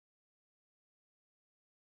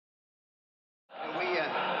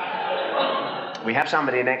we have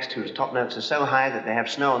somebody next whose top notes are so high that they have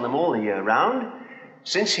snow on them all the year round.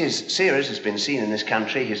 Since his series has been seen in this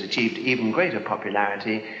country, he's achieved even greater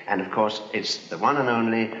popularity, and of course, it's the one and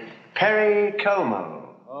only Perry Como.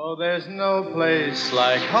 Oh, there's no place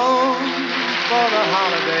like home for the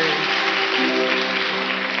holiday,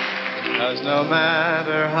 'cause no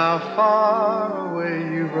matter how far away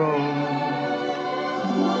you roam,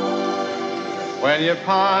 when you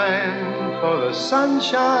pine for the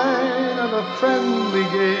sunshine of a friendly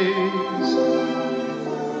gaze,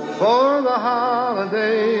 for the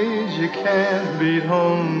holidays you can't beat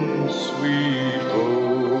home, sweet home.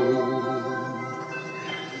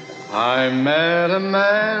 I met a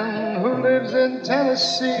man who lives in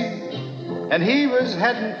Tennessee, and he was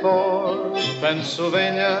heading for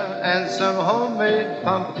Pennsylvania and some homemade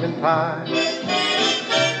pumpkin pie.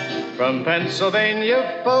 From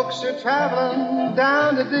Pennsylvania, folks are traveling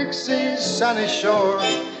down to Dixie's sunny shore.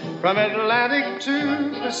 From Atlantic to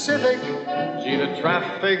Pacific, gee, the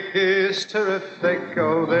traffic is terrific.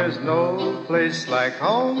 Oh, there's no place like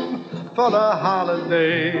home for the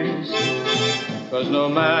holidays, 'cause no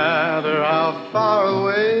matter how far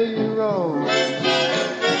away you roam,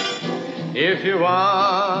 if you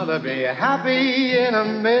want to be happy in a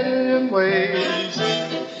million ways,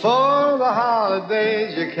 for the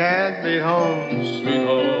holidays you can't be home, sweet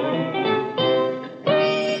home.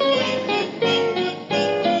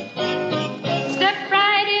 Step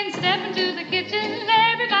right in, step into the kitchen,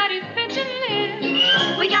 everybody's pitching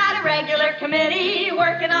in. We got a regular committee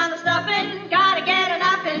working on the stuffing, gotta get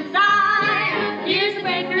enough inside. Here's the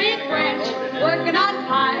bakery French, working on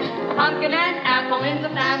pie, pumpkin and apple in the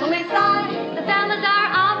family side. The fellas are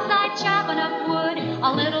outside chopping up wood,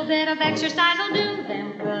 a little bit of exercise will do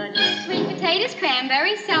them good. Sweet potatoes,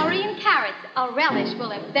 cranberries, celery, and carrots, a relish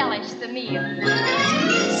will embellish the meal.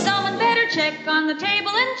 Someone better check on the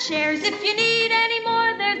table and chairs. If you need any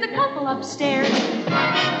more, there's a couple upstairs.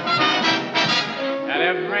 At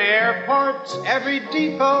every airport, every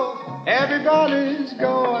depot, everybody's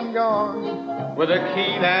gone, with a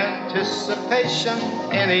keen anticipation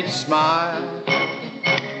in each smile.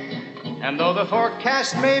 And though the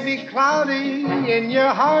forecast may be cloudy, in your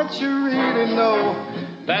heart you really know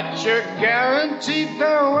that you're guaranteed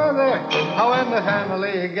fair weather when the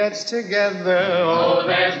family gets together. Oh,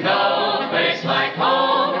 there's no place like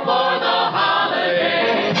home for the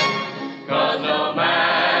holidays, 'cause no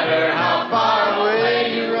matter how far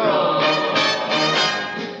away you roam,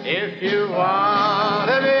 if you want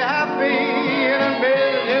to be happy in a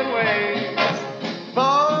million ways,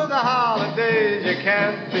 for the holidays you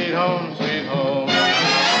can't beat home, sweet